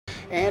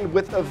And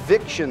with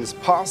evictions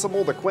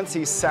possible, the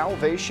Quincy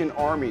Salvation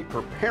Army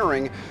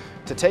preparing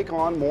to take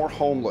on more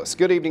homeless.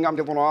 Good evening, I'm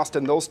Dylan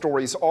Austin. Those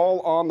stories all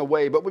on the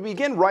way, but we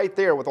begin right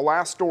there with the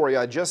last story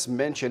I just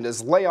mentioned.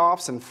 As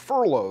layoffs and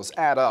furloughs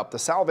add up, the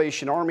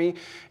Salvation Army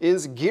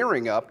is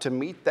gearing up to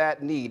meet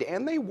that need,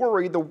 and they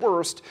worry the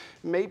worst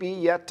may be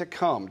yet to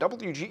come.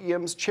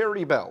 WGEM's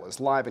Charity Bell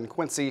is live in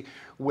Quincy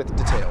with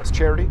details.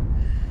 Charity?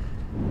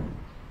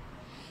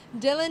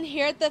 Dylan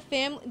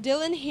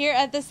here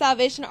at the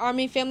Salvation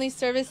Army Family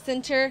Service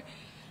Center.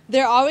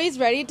 They're always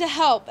ready to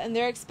help, and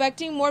they're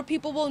expecting more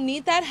people will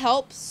need that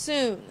help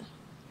soon.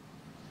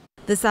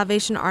 The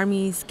Salvation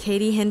Army's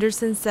Katie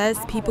Henderson says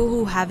people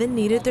who haven't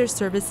needed their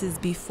services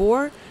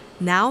before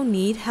now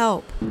need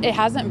help. It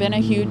hasn't been a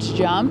huge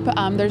jump.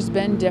 There's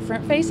been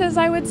different faces,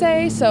 I would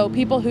say. So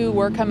people who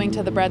were coming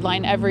to the bread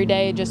line every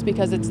day just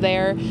because it's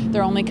there,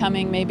 they're only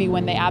coming maybe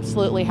when they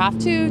absolutely have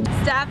to.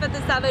 Staff at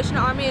the Salvation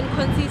Army in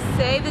Quincy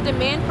say the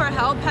demand for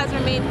help has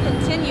remained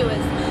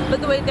continuous, but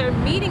the way they're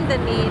meeting the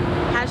need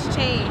has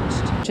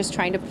changed. Just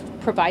trying to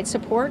provide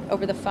support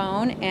over the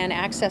phone and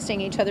accessing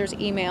each other's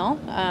email.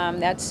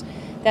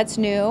 That's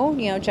new,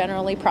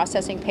 generally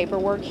processing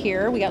paperwork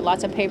here. We got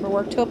lots of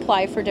paperwork to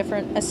apply for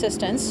different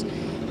assistance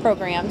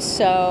programs,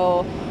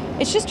 so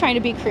it's just trying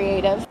to be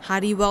creative.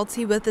 Heidi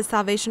Welty with the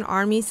Salvation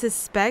Army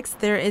suspects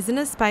there isn't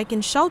a spike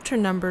in shelter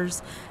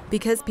numbers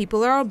because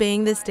people are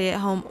obeying the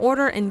stay-at-home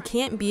order and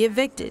can't be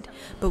evicted,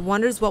 but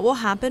wonders what will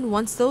happen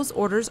once those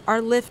orders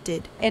are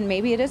lifted. And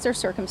maybe it is their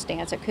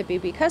circumstance. It could be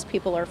because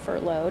people are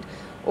furloughed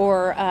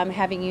or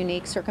having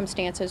unique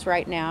circumstances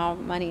right now.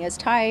 Money is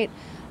tight.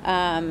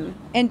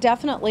 And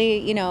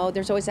definitely,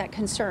 there's always that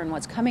concern,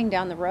 what's coming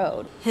down the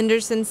road.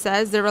 Henderson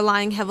says they're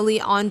relying heavily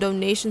on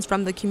donations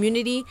from the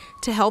community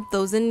to help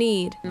those in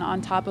need. And on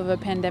top of a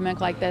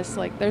pandemic like this,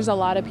 there's a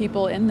lot of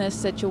people in this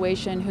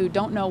situation who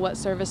don't know what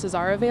services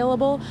are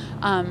available.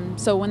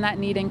 So when that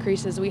need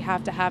increases, we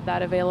have to have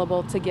that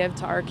available to give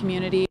to our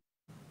community.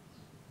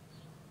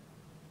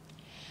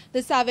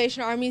 The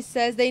Salvation Army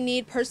says they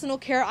need personal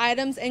care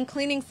items and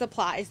cleaning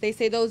supplies. They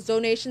say those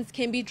donations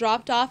can be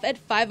dropped off at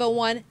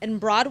 501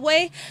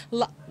 Broadway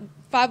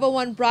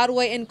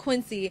in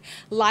Quincy.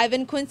 Live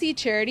in Quincy,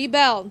 Charity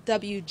Bell,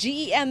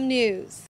 WGEM News.